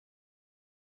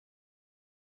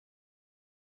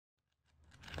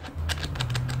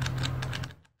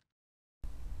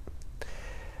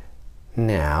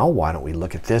Now, why don't we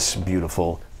look at this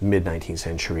beautiful mid-19th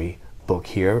century book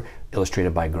here,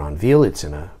 illustrated by Grandville. It's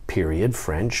in a period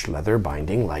French leather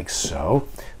binding like so,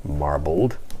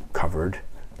 marbled, covered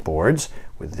boards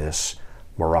with this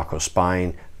Morocco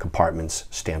spine, compartments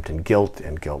stamped in gilt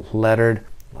and gilt lettered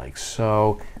like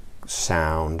so,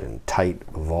 sound and tight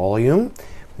volume,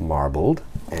 marbled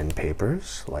end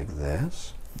papers like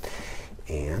this.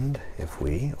 And if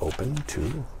we open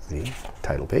to the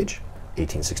title page,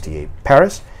 1868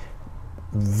 Paris,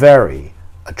 very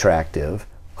attractive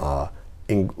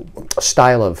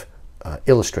style of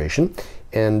illustration,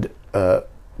 and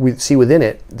we see within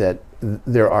it that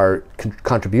there are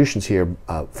contributions here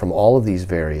from all of these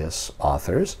various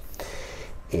authors,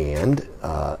 and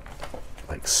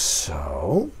like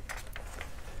so.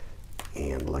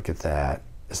 And look at that.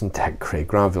 Isn't that great?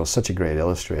 Grandville is such a great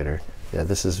illustrator. Yeah,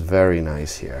 this is very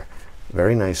nice here.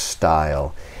 Very nice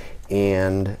style.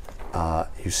 And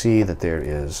you see that there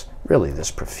is really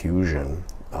this profusion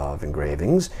of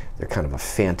engravings. They're kind of a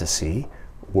fantasy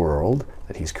world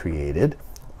that he's created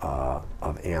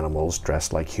of animals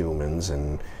dressed like humans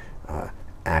and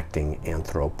acting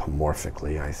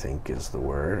anthropomorphically, I think is the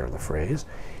word or the phrase.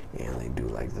 And they do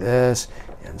like this.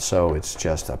 And so it's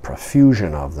just a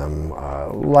profusion of them,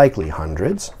 likely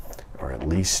hundreds, or at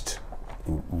least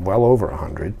well over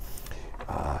 100.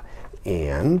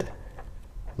 And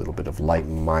a little bit of light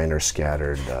minor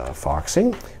scattered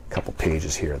foxing. A couple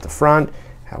pages here at the front.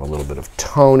 Have a little bit of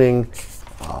toning.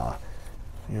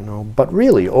 You know, but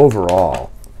really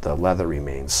overall, the leather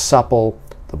remains supple.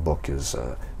 The book is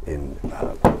in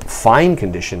fine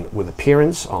condition with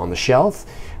appearance on the shelf.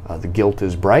 The gilt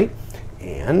is bright,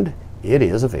 and it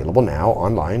is available now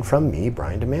online from me,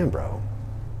 Brian DeMambro.